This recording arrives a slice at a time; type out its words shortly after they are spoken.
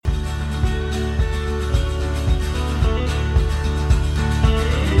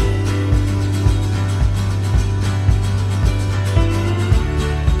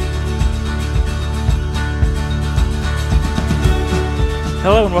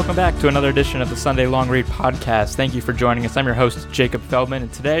and welcome back to another edition of the Sunday Long Read Podcast. Thank you for joining us. I'm your host, Jacob Feldman,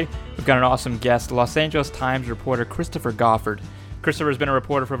 and today we've got an awesome guest, Los Angeles Times reporter Christopher Goffard. Christopher has been a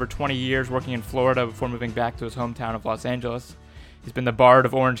reporter for over 20 years, working in Florida before moving back to his hometown of Los Angeles. He's been the Bard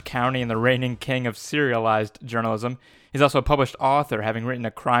of Orange County and the reigning king of serialized journalism. He's also a published author, having written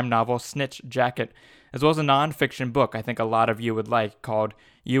a crime novel, Snitch Jacket, as well as a nonfiction book I think a lot of you would like called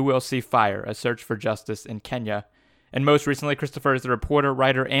You Will See Fire, A Search for Justice in Kenya. And most recently, Christopher is the reporter,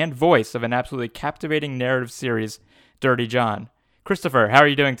 writer, and voice of an absolutely captivating narrative series, Dirty John. Christopher, how are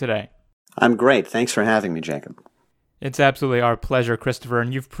you doing today? I'm great. Thanks for having me, Jacob. It's absolutely our pleasure, Christopher,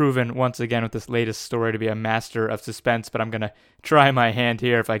 and you've proven once again with this latest story to be a master of suspense, but I'm going to try my hand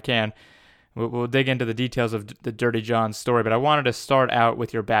here if I can. We'll dig into the details of the Dirty John story, but I wanted to start out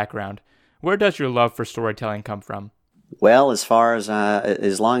with your background. Where does your love for storytelling come from? Well, as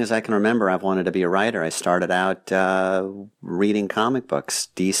long as I can remember, I've wanted to be a writer. I started out reading comic books,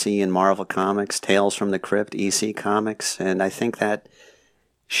 DC and Marvel comics, Tales from the Crypt, EC comics, and I think that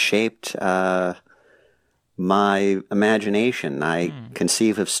shaped my imagination. I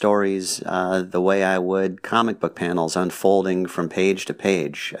conceive of stories the way I would comic book panels unfolding from page to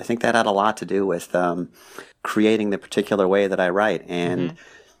page. I think that had a lot to do with creating the particular way that I write, and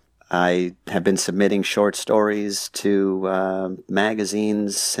I have been submitting short stories to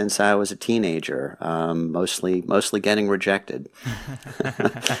magazines since I was a teenager, mostly getting rejected.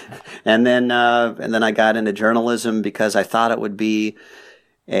 and then I got into journalism because I thought it would be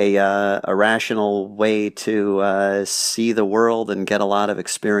a rational way to see the world and get a lot of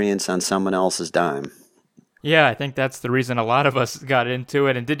experience on someone else's dime. Yeah, I think that's the reason a lot of us got into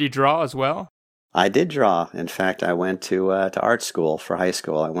it. And did you draw as well? I did draw. In fact, I went to art school for high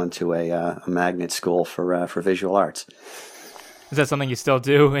school. I went to a magnet school for visual arts. Is that something you still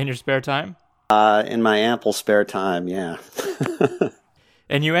do in your spare time? In my ample spare time, yeah.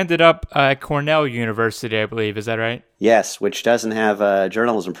 And you ended up at Cornell University, I believe. Is that right? Yes, which doesn't have a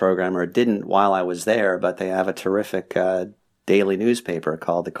journalism program, or didn't while I was there, but they have a terrific daily newspaper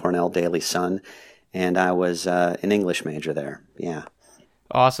called the Cornell Daily Sun, and I was an English major there, yeah.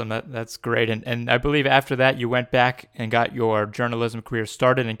 Awesome. That's great. And I believe after that you went back and got your journalism career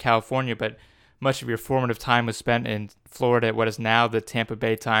started in California, but much of your formative time was spent in Florida at what is now the Tampa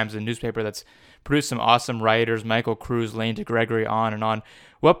Bay Times, a newspaper that's produced some awesome writers, Michael Cruz, Lane DeGregory, on and on.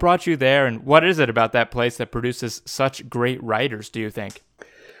 What brought you there, and what is it about that place that produces such great writers, do you think?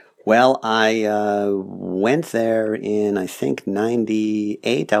 Well, I went there in, I think,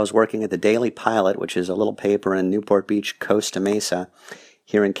 98. I was working at the Daily Pilot, which is a little paper in Newport Beach, Costa Mesa,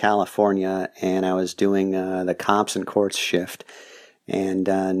 here in California, and I was doing the cops and courts shift and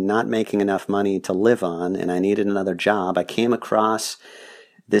not making enough money to live on, and I needed another job. I came across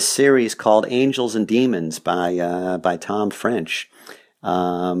this series called Angels and Demons by Tom French,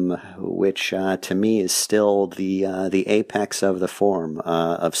 which to me is still the apex of the form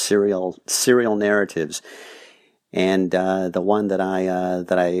of serial narratives, and the one that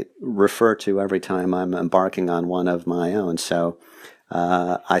I refer to every time I'm embarking on one of my own. So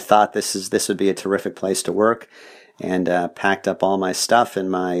I thought this would be a terrific place to work, and packed up all my stuff in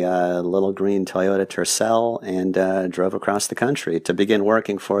my little green Toyota Tercel and drove across the country to begin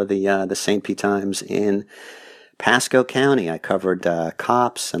working for the St. Pete Times in Pasco County. I covered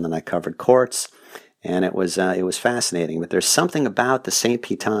cops, and then I covered courts, and it was fascinating. But there's something about the St.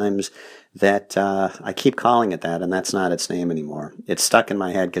 Pete Times that I keep calling it that, and that's not its name anymore. It's stuck in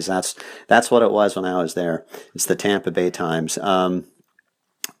my head because that's what it was when I was there. It's the Tampa Bay Times.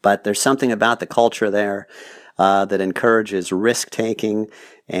 But there's something about the culture there that encourages risk-taking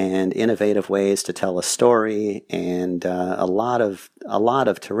and innovative ways to tell a story, and a lot of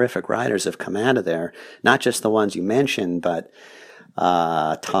terrific writers have come out of there. Not just the ones you mentioned, but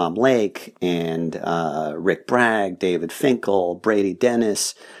Tom Lake and Rick Bragg, David Finkel, Brady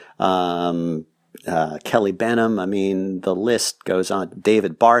Dennis, Kelly Benham. I mean, the list goes on.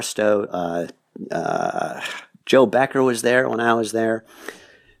 David Barstow, Joe Becker was there when I was there.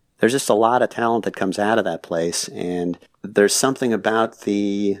 There's just a lot of talent that comes out of that place, and there's something about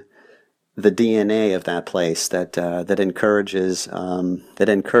the DNA of that place that encourages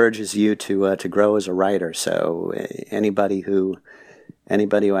you to grow as a writer. So anybody who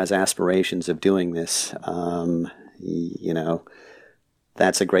has aspirations of doing this,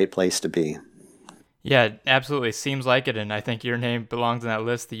 that's a great place to be. Yeah, it absolutely seems like it, and I think your name belongs in that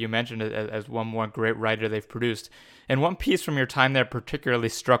list that you mentioned as one more great writer they've produced. And one piece from your time there particularly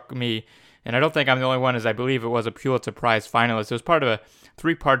struck me, and I don't think I'm the only one, as I believe it was a Pulitzer Prize finalist. It was part of a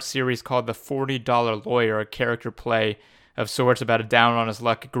 3-part series called The $40 Lawyer, a character play of sorts about a down on his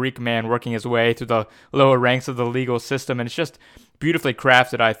luck Greek man working his way through the lower ranks of the legal system, and it's just beautifully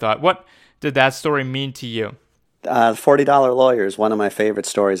crafted, I thought. What did that story mean to you? $40 Lawyer is one of my favorite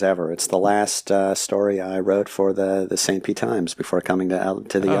stories ever. It's the last story I wrote for the St. Pete Times before coming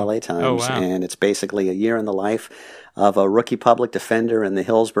to the LA Times. Oh, wow. And it's basically a year in the life of a rookie public defender in the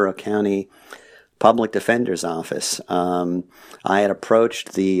Hillsborough County Public Defender's Office. I had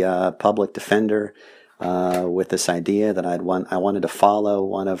approached the public defender with this idea that I wanted to follow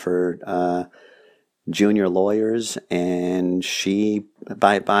one of her junior lawyers, and she,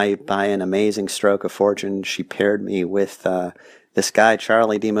 by an amazing stroke of fortune, she paired me with this guy,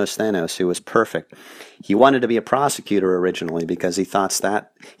 Charlie Demosthenos, who was perfect. He wanted to be a prosecutor originally because he thought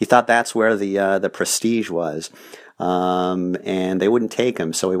that's where the prestige was, and they wouldn't take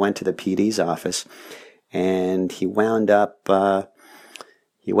him, so he went to the PD's office, and he wound up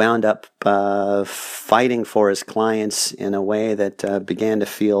fighting for his clients in a way that began to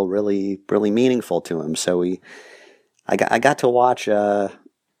feel really, really meaningful to him. So I got to watch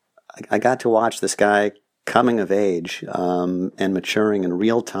this guy coming of age and maturing in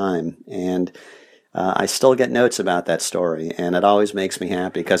real time, and I still get notes about that story, and it always makes me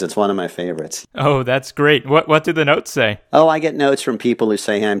happy because it's one of my favorites. Oh, that's great. What do the notes say? Oh, I get notes from people who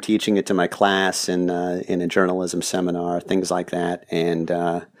say, hey, I'm teaching it to my class in a journalism seminar, things like that, and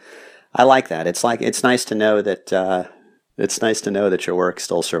I like that. It's nice to know that your work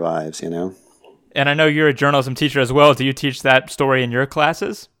still survives, you know. And I know you're a journalism teacher as well. Do you teach that story in your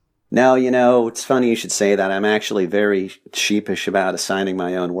classes? No, you know, it's funny you should say that. I'm actually very sheepish about assigning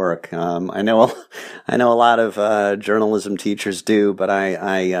my own work. I know a lot of journalism teachers do, but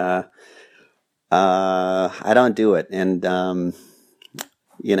I don't do it. And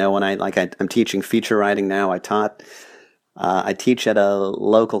you know, when I'm teaching feature writing now. I teach at a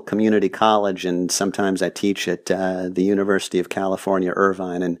local community college, and sometimes I teach at the University of California,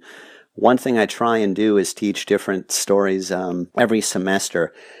 Irvine. And one thing I try and do is teach different stories every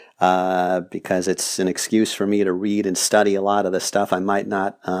semester. Because it's an excuse for me to read and study a lot of the stuff I might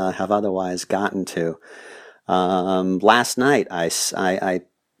not have otherwise gotten to. Last night, I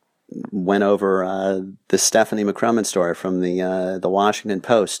went over the Stephanie McCrumman story from the Washington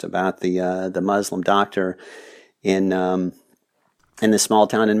Post about the Muslim doctor in the small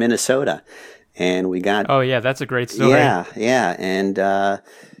town in Minnesota, and we got. Oh yeah, that's a great story. Yeah, and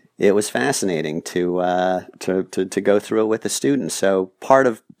it was fascinating to go through it with the students. So part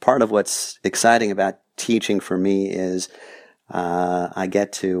of what's exciting about teaching for me is I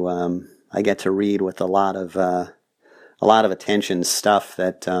get to read with a lot of attention stuff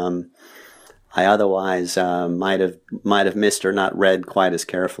that I otherwise might have missed or not read quite as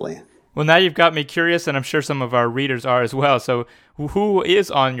carefully. Well, now you've got me curious, and I'm sure some of our readers are as well. So who is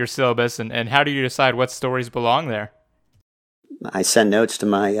on your syllabus, and how do you decide what stories belong there? I send notes to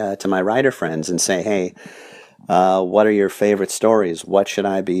my writer friends and say, hey, what are your favorite stories? What should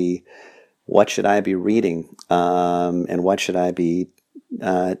I be reading? And what should I be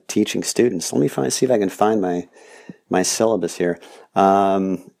teaching students? Let me see if I can find my syllabus here.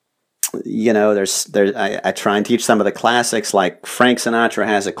 You know, I try and teach some of the classics, like Frank Sinatra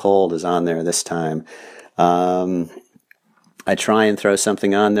Has a Cold is on there this time. I try and throw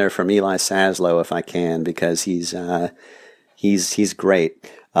something on there from Eli Saslow if I can, because he's great.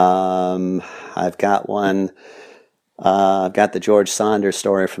 I've got one. I've got the George Saunders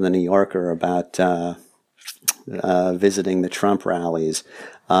story from the New Yorker about visiting the Trump rallies.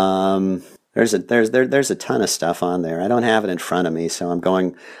 There's a ton of stuff on there. I don't have it in front of me, so I'm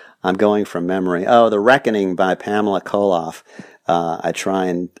going from memory. Oh, The Reckoning by Pamela Koloff. I try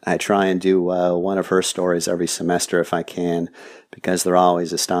and do one of her stories every semester if I can, because they're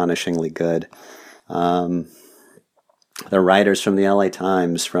always astonishingly good. The writers from the LA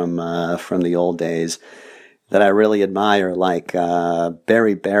Times from the old days that I really admire, like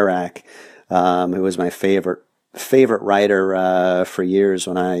Barry Barak, who was my favorite writer for years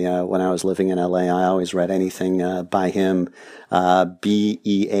when I was living in LA. I always read anything by him.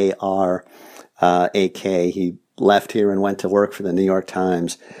 Bearak. He left here and went to work for the New York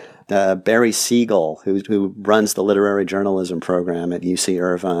Times. Barry Siegel, who runs the literary journalism program at UC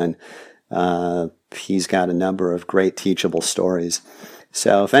Irvine. He's got a number of great teachable stories.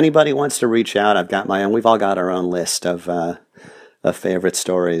 So if anybody wants to reach out, I've got my own. We've all got our own list of favorite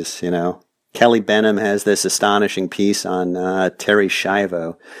stories, you know. Kelly Benham has this astonishing piece on Terry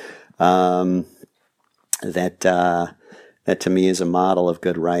Schiavo that to me is a model of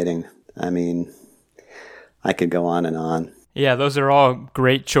good writing. I mean, I could go on and on. Yeah, those are all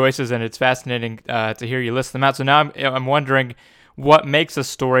great choices, and it's fascinating to hear you list them out. So now I'm wondering, what makes a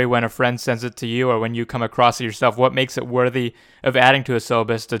story when a friend sends it to you or when you come across it yourself? What makes it worthy of adding to a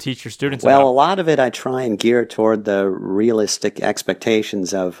syllabus to teach your students Well, about? a lot of it I try and gear toward the realistic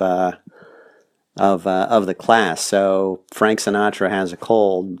expectations of the class. So Frank Sinatra Has a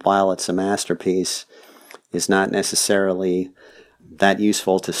Cold, while it's a masterpiece, is not necessarily that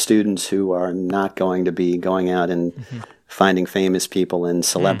useful to students who are not going to be going out and finding famous people and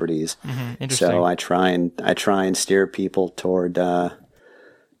celebrities. So I try and steer people toward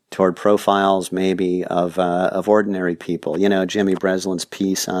profiles maybe of ordinary people. You know, Jimmy Breslin's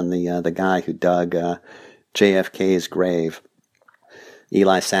piece on the guy who dug JFK's grave.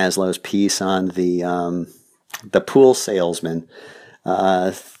 Eli Saslow's piece on the pool salesman.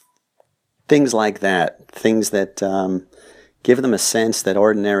 Things like that. Things that give them a sense that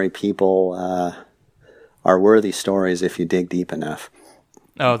ordinary people are worthy stories if you dig deep enough.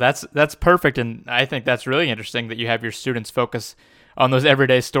 Oh, that's perfect, and I think that's really interesting that you have your students focus on those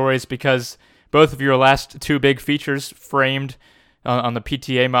everyday stories, because both of your last two big features framed on the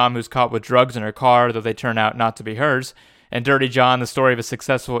PTA mom who's caught with drugs in her car, though they turn out not to be hers, and Dirty John, the story of a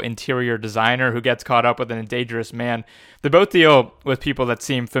successful interior designer who gets caught up with an dangerous man. They both deal with people that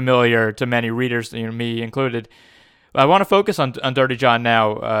seem familiar to many readers, me included. I want to focus on Dirty John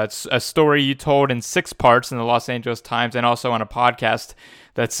now. It's a story you told in 6 parts in the Los Angeles Times and also on a podcast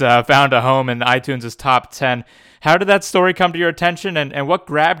that's found a home in iTunes' top 10. How did that story come to your attention, and what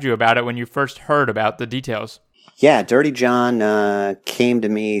grabbed you about it when you first heard about the details? Yeah, Dirty John came to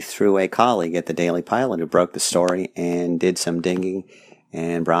me through a colleague at the Daily Pilot who broke the story and did some digging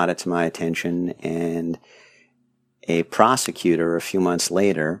and brought it to my attention. And a prosecutor a few months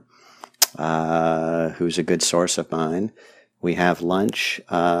later, who's a good source of mine, we have lunch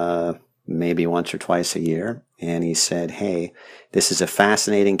maybe once or twice a year, and he said, hey, this is a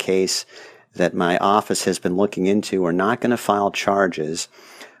fascinating case that my office has been looking into. We're not going to file charges.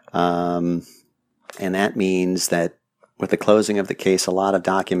 And that means that with the closing of the case, a lot of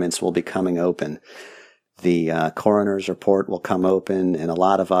documents will be coming open. The coroner's report will come open, and a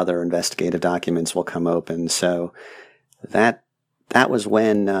lot of other investigative documents will come open. So that was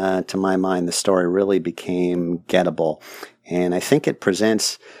when, to my mind, the story really became gettable. And I think it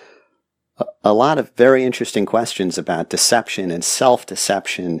presents a lot of very interesting questions about deception and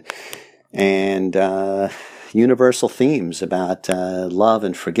self-deception and universal themes about love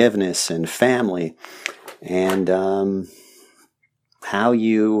and forgiveness and family, and how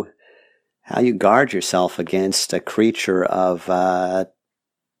you guard yourself against a creature of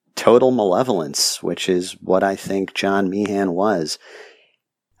total malevolence, which is what I think John Meehan was.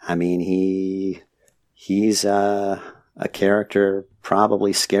 I mean, he's a character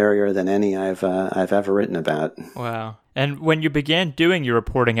probably scarier than any I've ever written about. Wow. And when you began doing your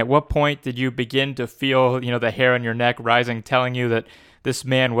reporting, at what point did you begin to feel, the hair on your neck rising, telling you that this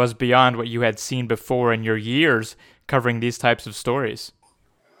man was beyond what you had seen before in your years covering these types of stories?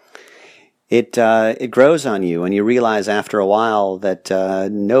 It grows on you, and you realize after a while that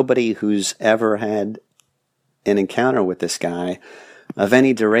nobody who's ever had an encounter with this guy of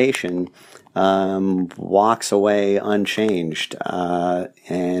any duration walks away unchanged.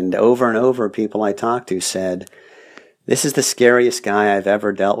 And over, people I talked to said, this is the scariest guy I've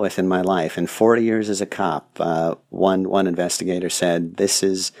ever dealt with in my life. In 40 years as a cop, one investigator said, this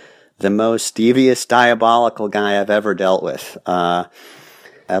is the most devious, diabolical guy I've ever dealt with.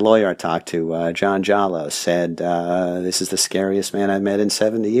 A lawyer I talked to, John Jallo, said, this is the scariest man I've met in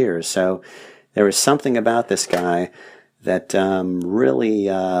 70 years. So there was something about this guy that really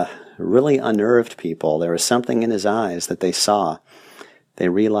unnerved people. There was something in his eyes that they saw. They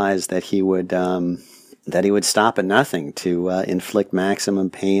realized that he would stop at nothing to inflict maximum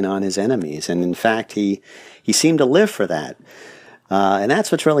pain on his enemies. And in fact, he seemed to live for that. And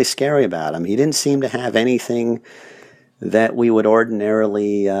that's what's really scary about him. He didn't seem to have anything that we would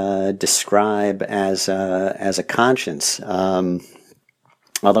ordinarily describe as a conscience.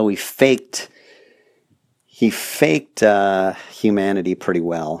 Although he faked humanity pretty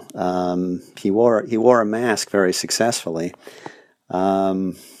well. He wore a mask very successfully.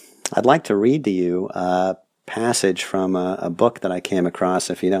 I'd like to read to you a passage from a book that I came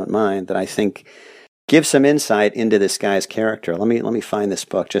across, if you don't mind, that I think gives some insight into this guy's character. Let me find this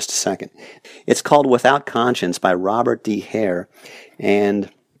book just a second. It's called Without Conscience by Robert D. Hare,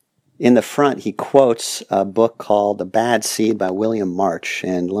 and in the front he quotes a book called The Bad Seed by William March.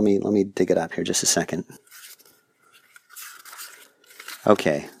 And let me dig it up here just a second.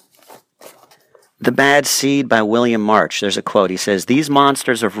 Okay. The Bad Seed by William March. There's a quote. He says, "These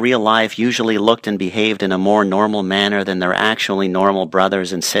monsters of real life usually looked and behaved in a more normal manner than their actually normal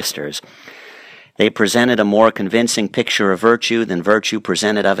brothers and sisters. They presented a more convincing picture of virtue than virtue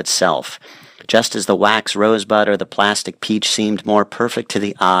presented of itself. Just as the wax rosebud or the plastic peach seemed more perfect to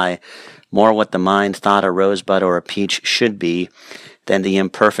the eye, more what the mind thought a rosebud or a peach should be, than the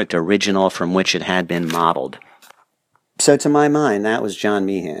imperfect original from which it had been modeled. So to my mind, that was John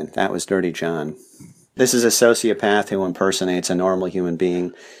Meehan. That was Dirty John. This is a sociopath who impersonates a normal human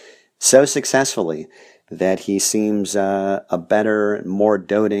being so successfully that he seems a better, more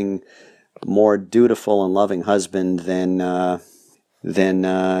doting, more dutiful and loving husband than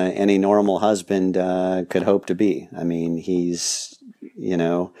any normal husband could hope to be. I mean, he's,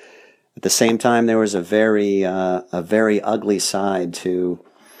 at the same time, there was a very ugly side to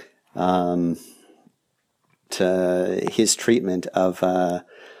his treatment of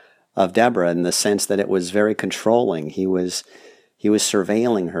Deborah, in the sense that it was very controlling. He was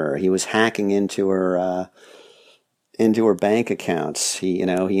surveilling her. He was hacking into her bank accounts. He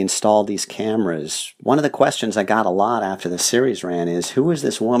installed these cameras. One of the questions I got a lot after the series ran is, who was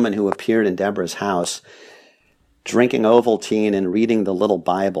this woman who appeared in Deborah's house drinking Ovaltine and reading the little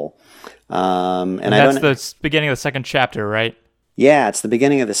Bible? And that's the beginning of the second chapter, right? Yeah, it's the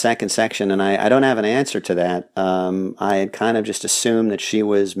beginning of the second section, and I don't have an answer to that. I had kind of just assumed that she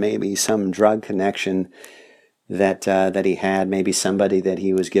was maybe some drug connection that he had, maybe somebody that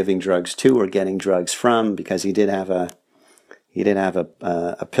he was giving drugs to or getting drugs from, because he did have a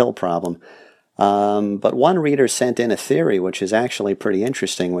pill problem. But one reader sent in a theory which is actually pretty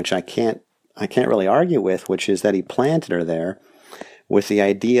interesting, which I can't really argue with, which is that he planted her there with the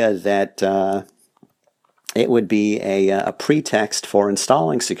idea that it would be a pretext for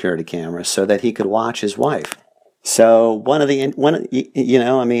installing security cameras so that he could watch his wife. So one of the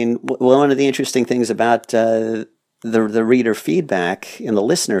interesting things about the reader feedback and the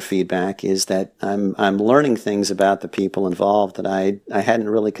listener feedback is that I'm learning things about the people involved that I hadn't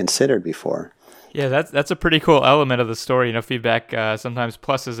really considered before. Yeah, that's a pretty cool element of the story. Feedback, sometimes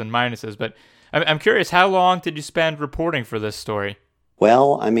pluses and minuses. But I'm curious, how long did you spend reporting for this story?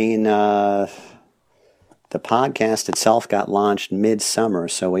 Well, the podcast itself got launched midsummer,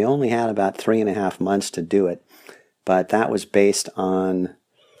 so we only had about 3.5 months to do it. But that was based on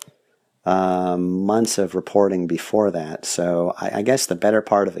months of reporting before that. So I guess the better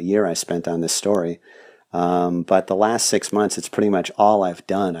part of a year I spent on this story. But the last 6 months, it's pretty much all I've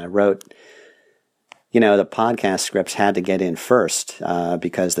done. I wrote, the podcast scripts had to get in first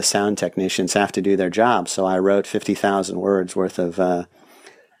because the sound technicians have to do their job. So I wrote 50,000 words worth of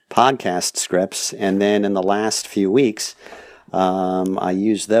podcast scripts. And then in the last few weeks, I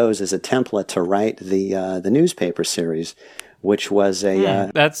used those as a template to write the newspaper series, which was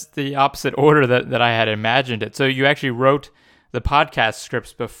that's the opposite order that I had imagined it. So you actually wrote the podcast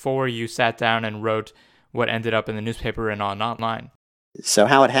scripts before you sat down and wrote what ended up in the newspaper and online. So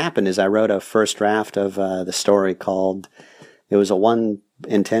how it happened is I wrote a first draft of the story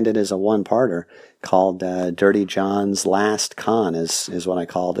intended as a one-parter called Dirty John's Last Con is what I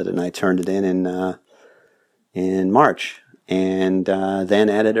called it, and I turned it in March. And then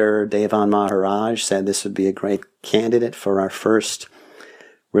editor Devon Maharaj said this would be a great candidate for our first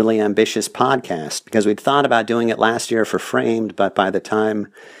really ambitious podcast, because we'd thought about doing it last year for Framed, but by the time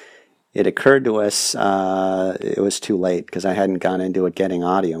it occurred to us, it was too late because I hadn't gone into it getting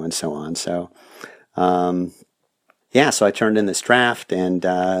audio and so on. So, so I turned in this draft, and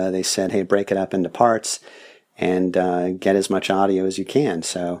they said, hey, break it up into parts and get as much audio as you can.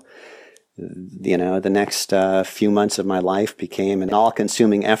 So, the next few months of my life became an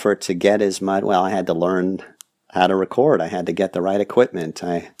all-consuming effort to get as much. Well, I had to learn how to record. I had to get the right equipment.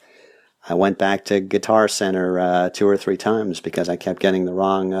 I went back to Guitar Center 2 or 3 times because I kept getting the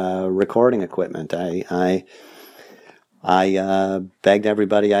wrong recording equipment. I begged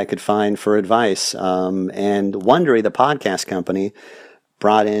everybody I could find for advice. And Wondery, the podcast company,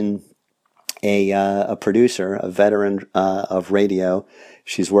 brought in a producer, a veteran of radio.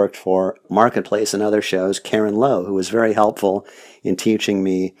 She's worked for Marketplace and other shows, Karen Lowe, who was very helpful in teaching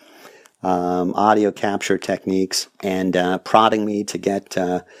me audio capture techniques and prodding me to get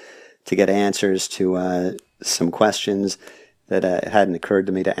answers to some questions that hadn't occurred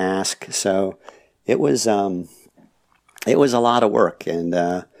to me to ask. So it was a lot of work,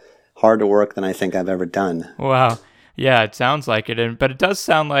 and harder work than I think I've ever done. Wow. Yeah, it sounds like it. But it does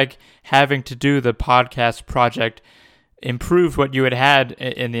sound like having to do the podcast project improved what you had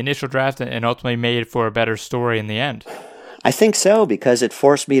in the initial draft and ultimately made for a better story in the end. I think so, because it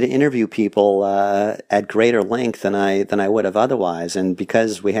forced me to interview people at greater length than I would have otherwise, and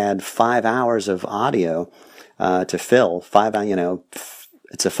because we had 5 hours of audio to fill,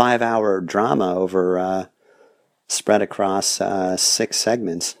 it's a 5-hour drama over spread across 6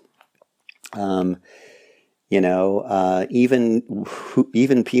 segments. Even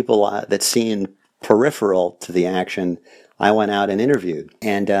people that seemed peripheral to the action, I went out and interviewed,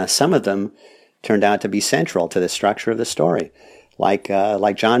 and some of them turned out to be central to the structure of the story, like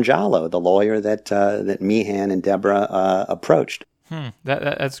John Jallo, the lawyer that Meehan and Deborah approached.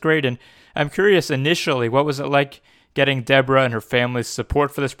 That's great. And I'm curious, initially, what was it like getting Deborah and her family's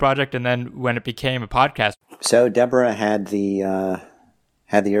support for this project, and then when it became a podcast? So Deborah had the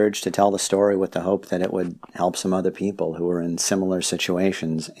urge to tell the story with the hope that it would help some other people who were in similar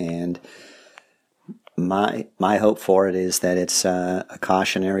situations, and my hope for it is that it's a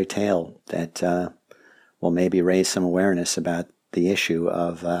cautionary tale that will maybe raise some awareness about the issue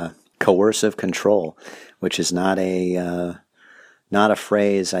of coercive control, which is not a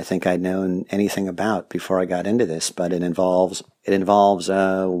phrase I think I'd known anything about before I got into this, but it involves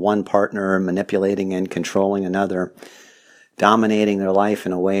one partner manipulating and controlling another, dominating their life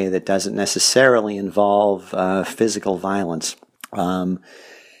in a way that doesn't necessarily involve physical violence.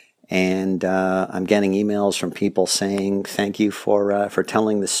 And I'm getting emails from people saying, "Thank you for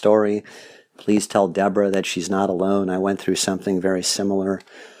telling the story. Please tell Deborah that she's not alone. I went through something very similar."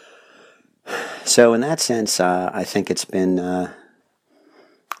 So in that sense, I think it's been a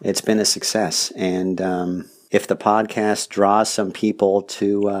success. And if the podcast draws some people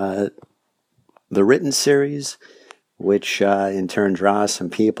to the written series, which in turn draws some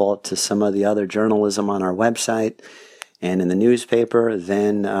people to some of the other journalism on our website and in the newspaper,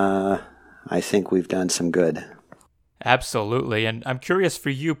 then I think we've done some good. Absolutely. And I'm curious, for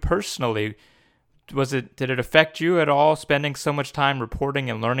you personally, did it affect you at all, spending so much time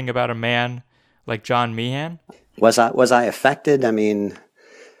reporting and learning about a man like John Meehan? Was I affected? I mean,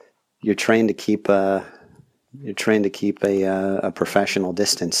 you're trained to keep a professional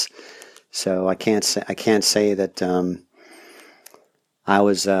distance, so I can't say that I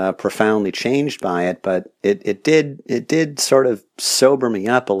was profoundly changed by it, but it did sort of sober me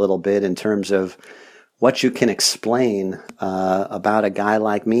up a little bit in terms of what you can explain about a guy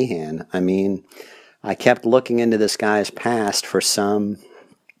like Meehan. I mean, I kept looking into this guy's past for some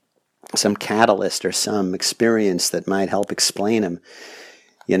catalyst or some experience that might help explain him,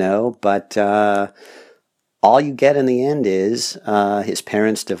 but all you get in the end is his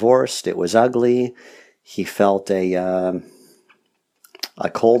parents divorced. It was ugly. He felt a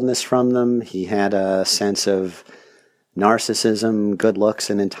coldness from them. He had a sense of narcissism, good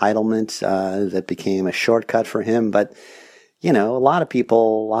looks, and entitlement that became a shortcut for him. But a lot of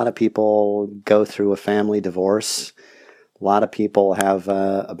people go through a family divorce. A lot of people have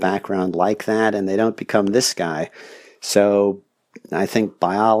a background like that, and they don't become this guy. So I think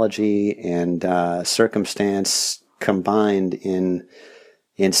biology and circumstance combined in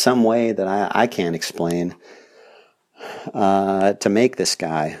some way that I can't explain to make this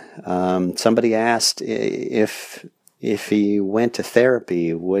guy. Somebody asked if he went to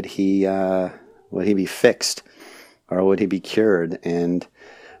therapy, would he be fixed or would he be cured? And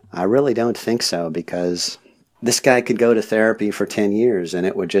I really don't think so, because this guy could go to therapy for 10 years and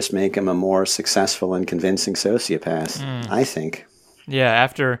it would just make him a more successful and convincing sociopath, I think. Yeah,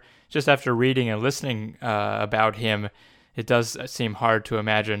 after reading and listening about him, it does seem hard to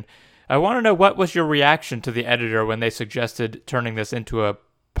imagine. I want to know, what was your reaction to the editor when they suggested turning this into a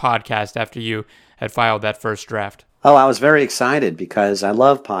podcast after you had filed that first draft? Oh, I was very excited because I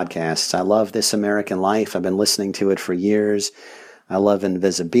love podcasts. I love This American Life. I've been listening to it for years. I love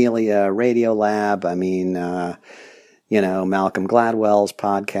Invisibilia, Radiolab. I mean, Malcolm Gladwell's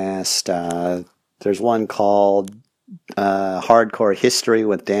podcast. There's one called Hardcore History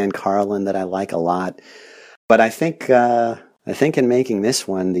with Dan Carlin that I like a lot. But I think in making this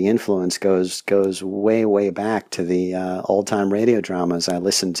one, the influence goes way, way back to the old-time radio dramas I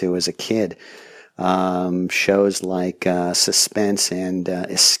listened to as a kid. Shows like Suspense and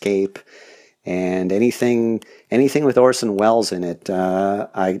Escape, and anything with Orson Welles in it,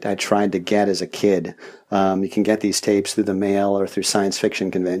 I tried to get as a kid. You can get these tapes through the mail or through science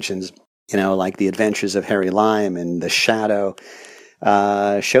fiction conventions, like The Adventures of Harry Lime and The Shadow.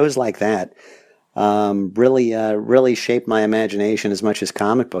 Shows like that really shaped my imagination as much as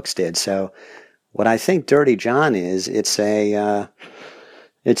comic books did. So what I think Dirty John is, it's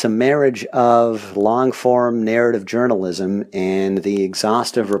a marriage of long-form narrative journalism and the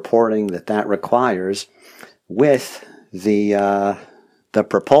exhaustive reporting that requires, with the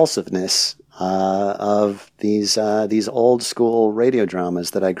propulsiveness of these old school radio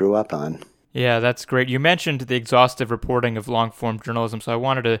dramas that I grew up on. Yeah, that's great. You mentioned the exhaustive reporting of long-form journalism, so I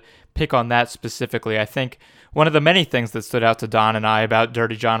wanted to pick on that specifically. I think one of the many things that stood out to Don and I about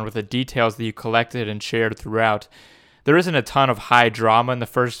Dirty John were the details that you collected and shared throughout. there isn't a ton of high drama in the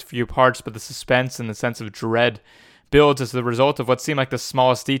first few parts, but the suspense and the sense of dread builds as the result of what seem like the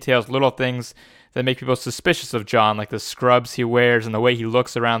smallest details, little things that make people suspicious of John, like the scrubs he wears and the way he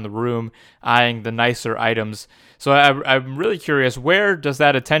looks around the room, eyeing the nicer items. So I'm really curious, where does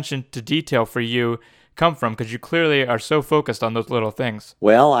that attention to detail for you come from? Because you clearly are so focused on those little things.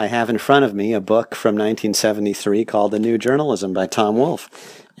 Well, I have in front of me a book from 1973 called The New Journalism by Tom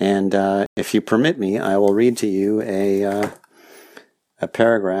Wolfe. And if you permit me, I will read to you a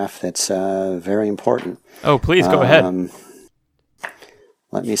paragraph that's very important. Oh, please go ahead.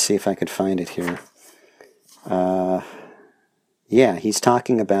 Let me see if I could find it here. He's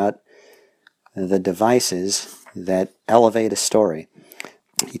talking about the devices that elevate a story.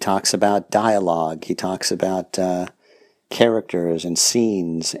 He talks about dialogue. He talks about characters and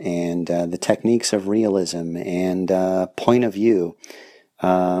scenes and the techniques of realism and point of view,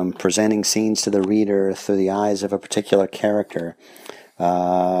 presenting scenes to the reader through the eyes of a particular character.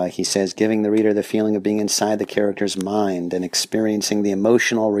 He says, giving the reader the feeling of being inside the character's mind and experiencing the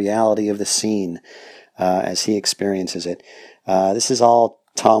emotional reality of the scene as he experiences it. This is all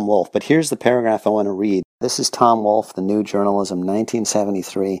Tom Wolfe, but here's the paragraph I want to read. This is Tom Wolfe, The New Journalism,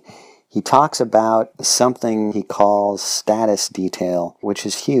 1973. He talks about something he calls status detail, which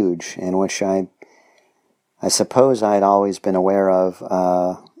is huge, and which I suppose I'd always been aware of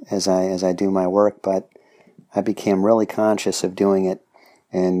as I do my work, but I became really conscious of doing it,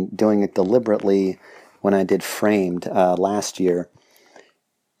 and doing it deliberately when I did Framed last year.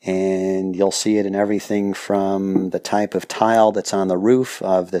 And you'll see it in everything from the type of tile that's on the roof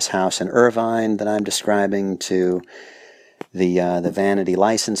of this house in Irvine that I'm describing to the vanity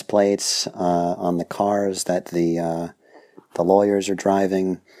license plates on the cars that the lawyers are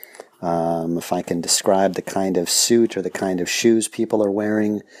driving. If I can describe the kind of suit or the kind of shoes people are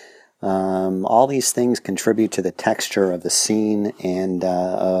wearing. All these things contribute to the texture of the scene and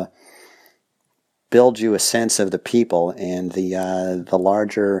build you a sense of the people and the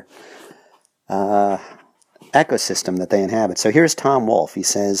larger ecosystem that they inhabit. So here's Tom Wolfe. He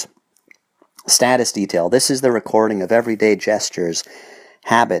says, status detail. This is the recording of everyday gestures,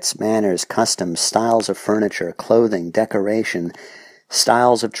 habits, manners, customs, styles of furniture, clothing, decoration,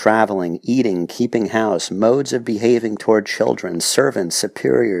 styles of traveling, eating, keeping house, modes of behaving toward children, servants,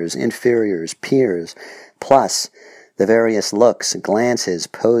 superiors, inferiors, peers, plus the various looks, glances,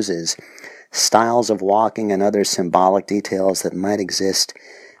 poses, styles of walking and other symbolic details that might exist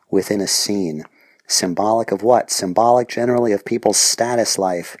within a scene. Symbolic of what? Symbolic generally of people's status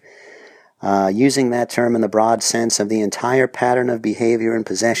life. Using that term in the broad sense of the entire pattern of behavior and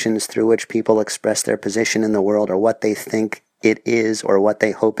possessions through which people express their position in the world or what they think it is or what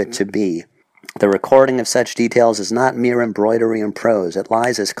they hope it to be. The recording of such details is not mere embroidery and prose. It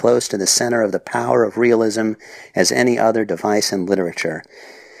lies as close to the center of the power of realism as any other device in literature.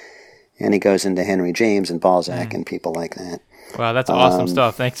 And he goes into Henry James and Balzac and people like that. Wow, that's awesome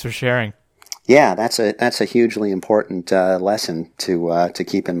stuff. Thanks for sharing. Yeah, that's a hugely important lesson to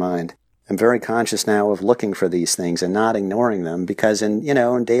keep in mind. I'm very conscious now of looking for these things and not ignoring them because in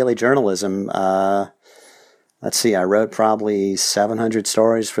daily journalism, let's see, I wrote probably 700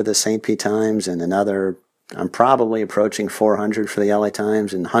 stories for the St. Pete Times and I'm probably approaching 400 for the LA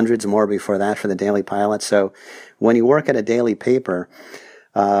Times and hundreds more before that for the Daily Pilot. So when you work at a daily paper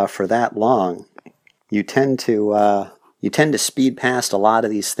for that long, you tend to speed past a lot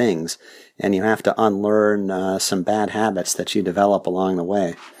of these things, and you have to unlearn some bad habits that you develop along the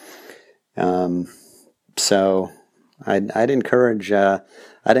way. So I'd encourage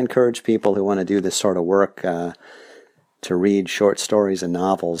people who want to do this sort of work to read short stories and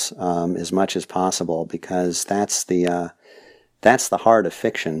novels as much as possible, because that's the heart of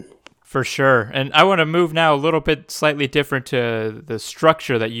fiction. For sure. And I want to move now a little bit slightly different to the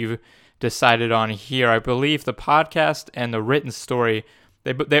structure that you've decided on here. I believe the podcast and the written story,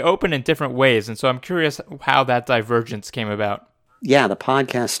 they open in different ways. And so I'm curious how that divergence came about. Yeah, the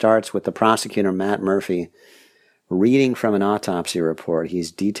podcast starts with the prosecutor, Matt Murphy, reading from an autopsy report.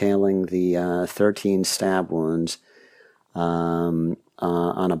 He's detailing the 13 stab wounds on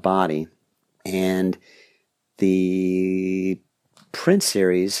a body. And the print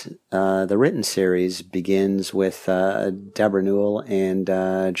series, the written series, begins with Deborah Newell and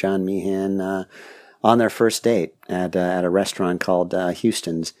John Meehan on their first date at a restaurant called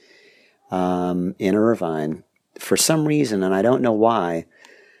Houston's in Irvine. For some reason, and I don't know why,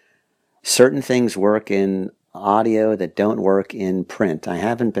 certain things work in audio that don't work in print. I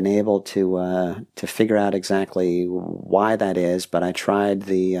haven't been able to figure out exactly why that is, but I tried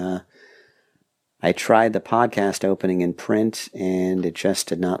the I tried the podcast opening in print, and it just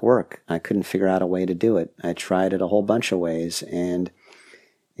did not work. I couldn't figure out a way to do it. I tried it a whole bunch of ways, and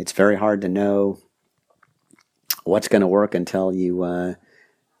it's very hard to know what's going to work until you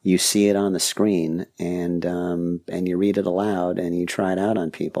see it on the screen, and you read it aloud, and you try it out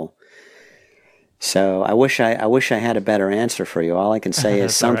on people. So I wish I had a better answer for you. All I can say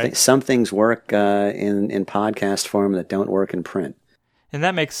is some things work in podcast form that don't work in print. And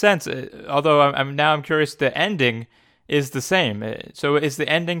that makes sense. Although I'm curious, the ending is the same. So is the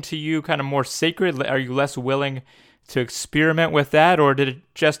ending to you kind of more sacred? Are you less willing to experiment with that, or did it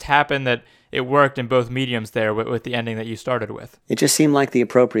just happen that it worked in both mediums there with the ending that you started with? It just seemed like the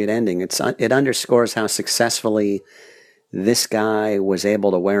appropriate ending. It underscores how successfully this guy was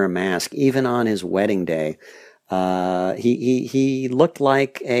able to wear a mask, even on his wedding day. He looked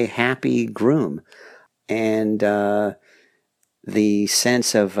like a happy groom, and the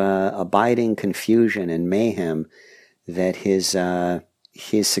sense of abiding confusion and mayhem that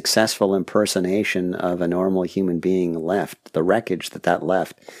his successful impersonation of a normal human being left, the wreckage that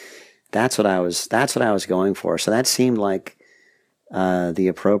left, that's what I was going for. So that seemed like the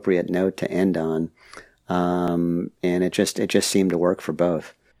appropriate note to end on, and it just seemed to work for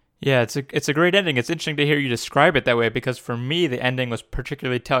both. Yeah, it's a great ending. It's interesting to hear you describe it that way, because for me, the ending was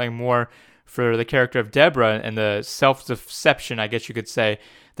particularly telling more for the character of Deborah and the self-deception, I guess you could say,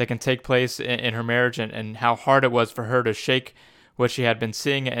 that can take place in her marriage, and how hard it was for her to shake what she had been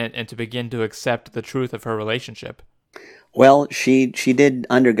seeing and to begin to accept the truth of her relationship. Well, she did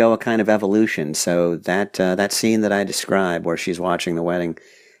undergo a kind of evolution. So that scene that I described, where she's watching the wedding,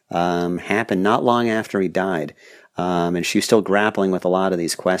 happened not long after he died, and she was still grappling with a lot of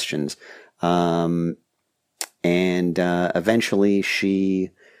these questions. And eventually,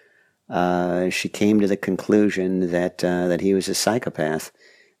 she came to the conclusion that he was a psychopath,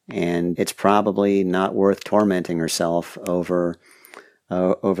 and it's probably not worth tormenting herself over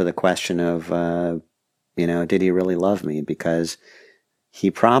the question of did he really love me? Because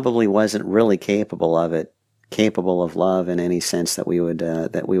he probably wasn't really capable of love in any sense that we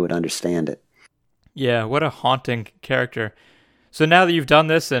would understand it. Yeah, what a haunting character. So now that you've done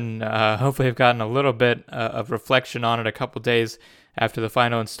this, and hopefully have gotten a little bit of reflection on it a couple days after the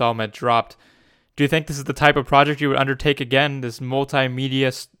final installment dropped, do you think this is the type of project you would undertake again, this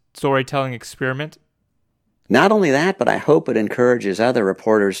multimedia storytelling experiment? Not only that, but I hope it encourages other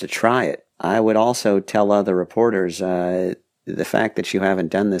reporters to try it. I would also tell other reporters the fact that you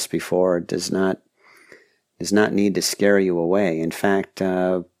haven't done this before does not need to scare you away. In fact,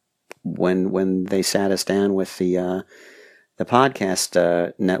 when they sat us down with the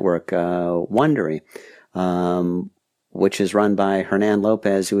podcast network, Wondery, which is run by Hernan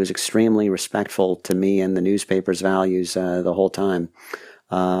Lopez, who is extremely respectful to me and the newspaper's values the whole time,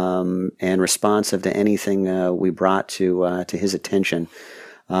 and responsive to anything we brought to his attention.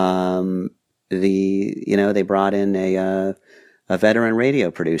 They brought in a veteran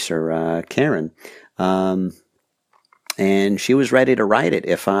radio producer, Karen, and she was ready to write it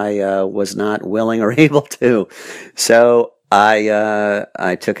if I was not willing or able to. So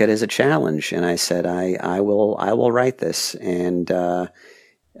I took it as a challenge, and I said, I will write this, and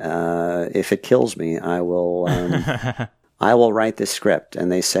if it kills me, I will I will write this script.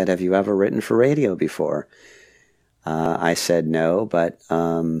 And they said, have you ever written for radio before? I said no, but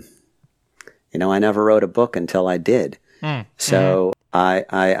I never wrote a book until I did. So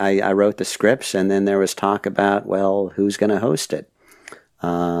I wrote the scripts, and then there was talk about, well, who's going to host it?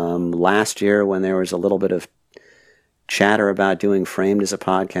 Last year, when there was a little bit of chatter about doing Framed as a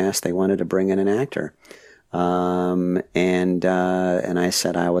podcast, they wanted to bring in an actor. And I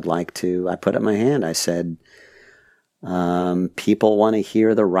said I would like to. I put up my hand. I said, people want to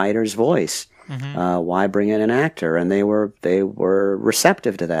hear the writer's voice. Why bring in an actor? And they were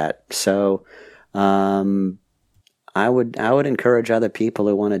receptive to that. So I would encourage other people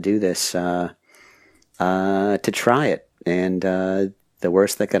who want to do this to try it. And the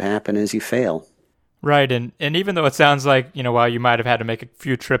worst that could happen is you fail. Right, and even though it sounds like, while you might have had to make a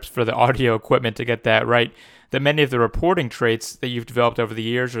few trips for the audio equipment to get that right, that many of the reporting traits that you've developed over the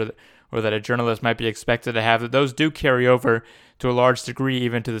years, or that a journalist might be expected to have, that those do carry over to a large degree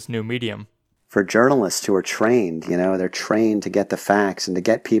even to this new medium. For journalists who are trained, they're trained to get the facts and to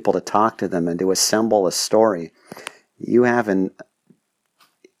get people to talk to them and to assemble a story. You have an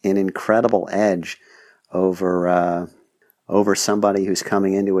incredible edge over somebody who's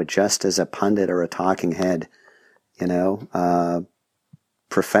coming into it just as a pundit or a talking head.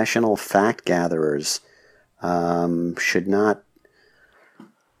 Professional fact gatherers should not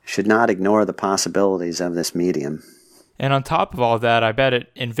ignore the possibilities of this medium. And on top of all that, I bet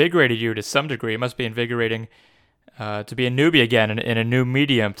it invigorated you to some degree. It must be invigorating to be a newbie again in a new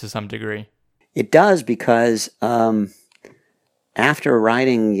medium to some degree. It does, because after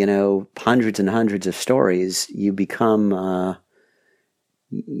writing, hundreds and hundreds of stories, you become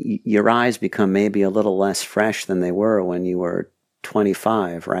your eyes become maybe a little less fresh than they were when you were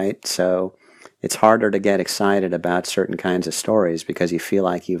 25, right? So it's harder to get excited about certain kinds of stories because you feel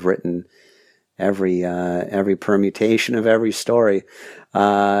like you've written every permutation of every story.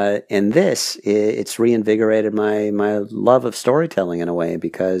 And it's reinvigorated my love of storytelling in a way,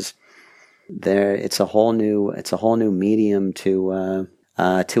 because it's a whole new medium to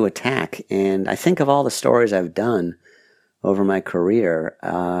attack. And I think of all the stories I've done over my career,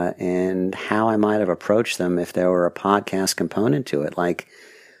 and how I might have approached them if there were a podcast component to it. Like,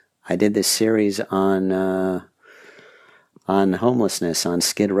 I did this series on homelessness on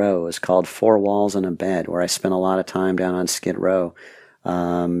Skid Row. It was called 4 Walls and a Bed, where I spent a lot of time down on Skid Row,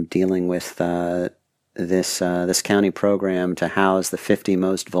 dealing with this county program to house the 50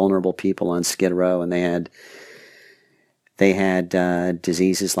 most vulnerable people on Skid Row, and they had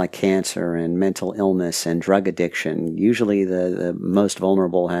diseases like cancer and mental illness and drug addiction. Usually the most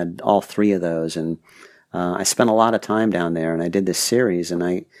vulnerable had all 3 of those. And I spent a lot of time down there, and I did this series, and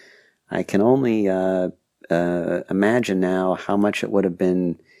I can only imagine now how much it would have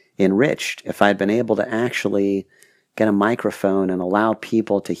been enriched if I'd been able to actually get a microphone and allow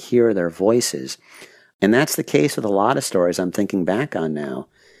people to hear their voices. And that's the case with a lot of stories I'm thinking back on now.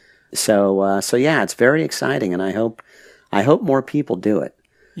 So yeah, it's very exciting, and I hope more people do it.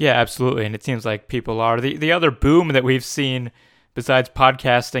 Yeah, absolutely. And it seems like people are. The other boom that we've seen besides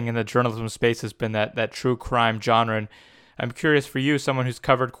podcasting in the journalism space has been that true crime genre. And I'm curious, for you, someone who's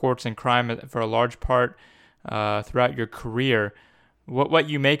covered courts and crime for a large part throughout your career, what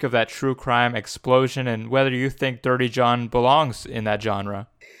you make of that true crime explosion, and whether you think Dirty John belongs in that genre.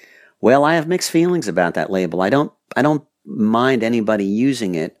 Well, I have mixed feelings about that label. I don't mind anybody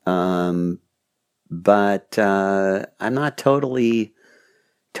using it. But I'm not totally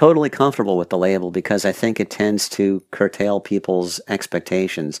comfortable with the label, because I think it tends to curtail people's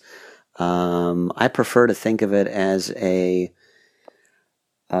expectations. I prefer to think of it as a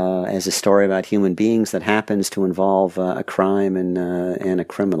story about human beings that happens to involve a crime and a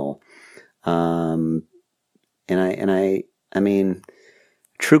criminal. I mean,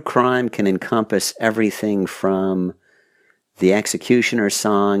 true crime can encompass everything from The Executioner's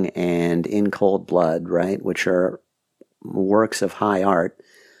Song and In Cold Blood, right, which are works of high art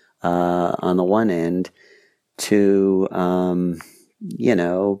on the one end, to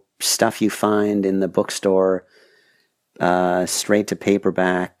stuff you find in the bookstore, straight to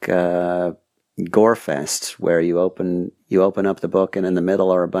paperback gore fests, where you open up the book, and in the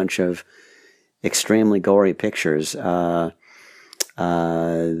middle are a bunch of extremely gory pictures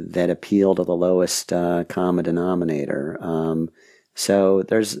that appeal to the lowest common denominator. So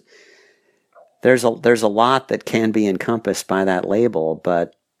there's a lot that can be encompassed by that label,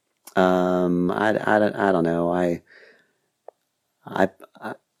 but I don't know.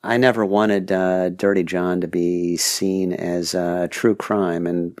 I never wanted Dirty John to be seen as true crime,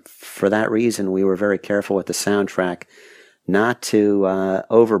 and for that reason, we were very careful with the soundtrack not to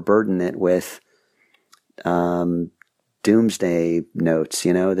overburden it with doomsday notes,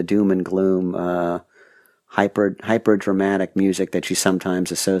 the doom and gloom, hyper dramatic music that you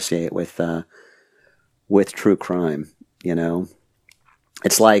sometimes associate with true crime.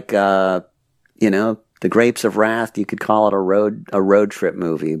 It's like The Grapes of Wrath. You could call it a road trip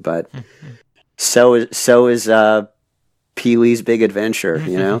movie, but so is Pee-wee's Big Adventure.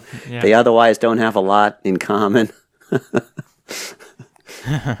 Yeah. They otherwise don't have a lot in common.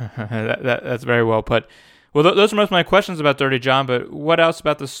 That's very well put. Well, those are most of my questions about Dirty John, but what else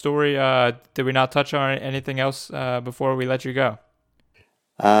about the story did we not touch on? Anything else before we let you go?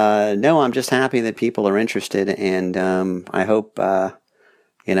 No, I'm just happy that people are interested, and I hope,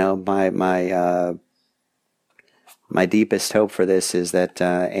 my deepest hope for this is that,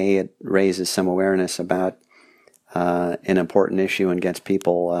 it raises some awareness about an important issue and gets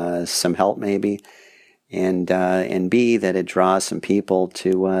people some help maybe, and B, that it draws some people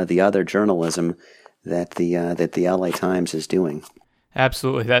to the other journalism that the LA Times is doing.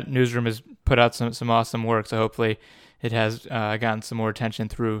 Absolutely. That newsroom has put out some awesome work, so hopefully it has gotten some more attention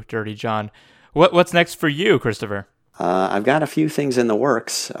through Dirty John. What's next for you, Christopher? I've got a few things in the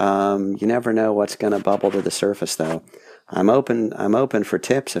works. You never know what's going to bubble to the surface, though. I'm open for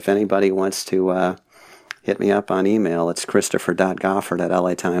tips. If anybody wants to hit me up on email, it's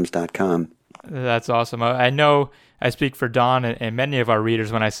christopher.goffard@latimes.com. That's awesome. I know I speak for Don and many of our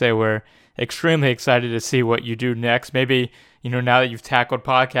readers when I say we're extremely excited to see what you do next. Maybe, now that you've tackled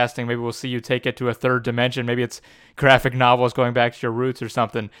podcasting, maybe we'll see you take it to a third dimension. Maybe it's graphic novels going back to your roots or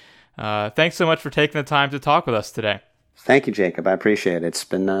something. Thanks so much for taking the time to talk with us today. Thank you, Jacob. I appreciate it. It's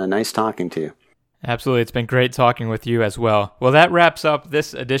been nice talking to you. Absolutely. It's been great talking with you as well. Well, that wraps up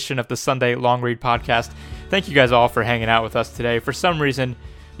this edition of the Sunday Long Read Podcast. Thank you guys all for hanging out with us today. For some reason,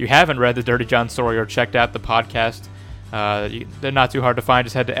 you haven't read the Dirty John story or checked out the podcast, they're not too hard to find.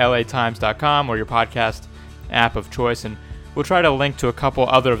 Just head to latimes.com or your podcast app of choice, and we'll try to link to a couple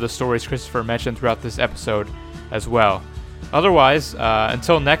other of the stories Christopher mentioned throughout this episode as well. Otherwise,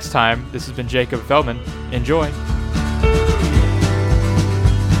 until next time, this has been Jacob Feldman. Enjoy.